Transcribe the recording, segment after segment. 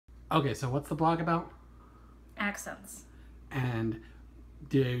Okay, so what's the blog about? Accents. And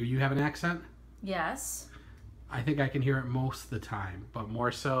do you have an accent? Yes. I think I can hear it most of the time, but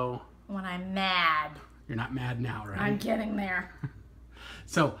more so... When I'm mad. You're not mad now, right? I'm getting there.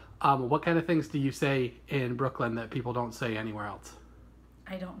 So, what kind of things do you say in Brooklyn that people don't say anywhere else?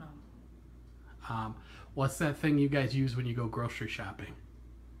 I don't know. What's that thing you guys use when you go grocery shopping?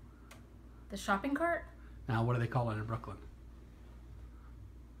 The shopping cart? Now, what do they call it in Brooklyn?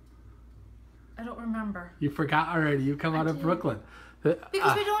 I don't remember. You forgot already. You come out of Brooklyn. Because we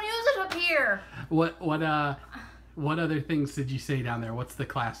don't use it up here. What other things did you say down there? What's the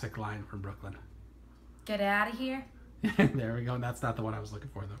classic line from Brooklyn? Get out of here. There we go. That's not the one I was looking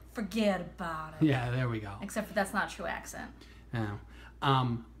for, though. Forget about it. Yeah, there we go. Except for that's not a true accent. Yeah.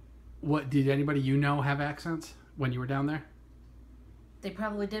 What did anybody you know have accents when you were down there? They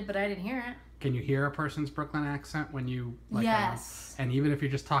probably did, but I didn't hear it. Can you hear a person's Brooklyn accent when you Yes. And even if you're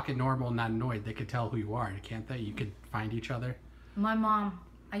just talking normal, not annoyed, they could tell who you are, can't they? You could find each other. My mom,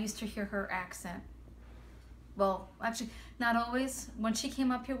 I used to hear her accent. Well, actually, not always. When she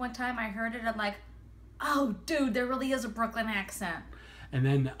came up here one time, I heard it. I'm like, oh, dude, there really is a Brooklyn accent. And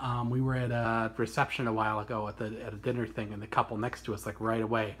then we were at a reception a while ago at a dinner thing, and the couple next to us, like right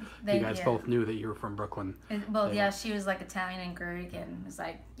away, you guys both knew that you were from Brooklyn. Well, yeah, she was like Italian and Greek, and was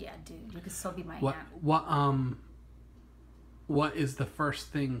like, yeah, dude, you could still be my aunt. What is the first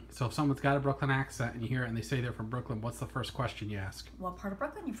thing? So if someone's got a Brooklyn accent and you hear it and they say they're from Brooklyn, what's the first question you ask? What part of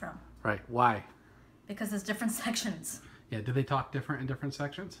Brooklyn are you from? Right. Why? Because there's different sections. Yeah. Do they talk different in different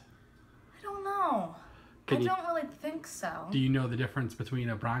sections? I don't know. I don't really think so. Do you know the difference between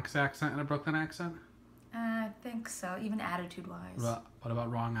a Bronx accent and a Brooklyn accent? I think so, even attitude-wise. What about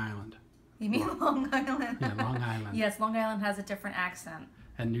Long Island? You mean Long Island? Yeah, Long Island. Yes, Long Island has a different accent.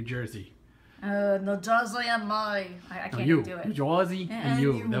 And New Jersey. New Jersey and my... I can't you. do it. New Jersey and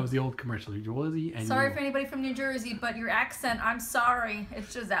you. That was the old commercial. New Jersey and Sorry you. for anybody from New Jersey, but your accent, I'm sorry.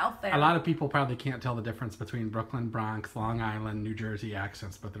 It's just out there. A lot of people probably can't tell the difference between Brooklyn, Bronx, Long Island, New Jersey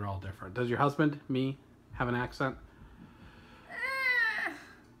accents, but they're all different. Does your husband, me, have an accent?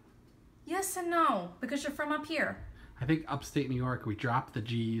 Yes and no, because you're from up here. I think upstate New York, we drop the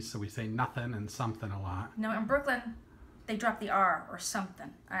G's, so we say nothing and something a lot. No, in Brooklyn, they drop the R or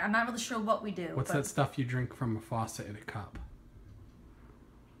something. I'm not really sure what we do. What's that stuff you drink from a faucet in a cup?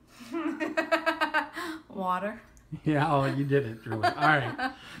 Water. Yeah, oh, you did it, Julie. All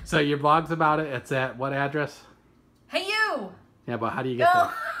right. So your blog's about it. It's at what address? Hey, you! Yeah, but how do you get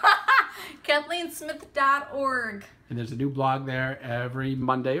there? KathleenSmith.org. And there's a new blog there every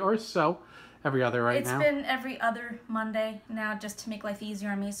Monday or so. Every other now. It's been every other Monday now, just to make life easier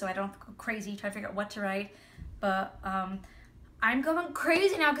on me so I don't go crazy trying to figure out what to write. But I'm going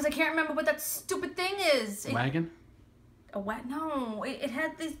crazy now because I can't remember what that stupid thing is. Wagon? A what? No, it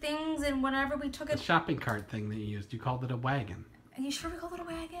had these things, and whenever we took it... The shopping cart thing that you used, you called it a wagon. Are you sure we called it a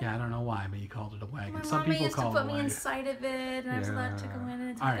wagon? Yeah, I don't know why, but you called it a wagon. My Some mama people used to call put it a me wagon. inside of it, and I was allowed to go in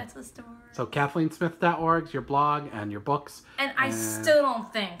until we got to the store. So KathleenSmith.org is your blog and your books. And I still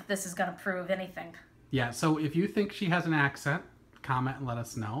don't think this is going to prove anything. Yeah, so if you think she has an accent, comment and let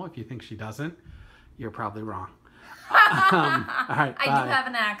us know. If you think she doesn't, you're probably wrong. All right, bye. I do have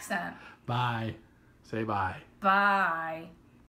an accent. Bye. Say bye. Bye.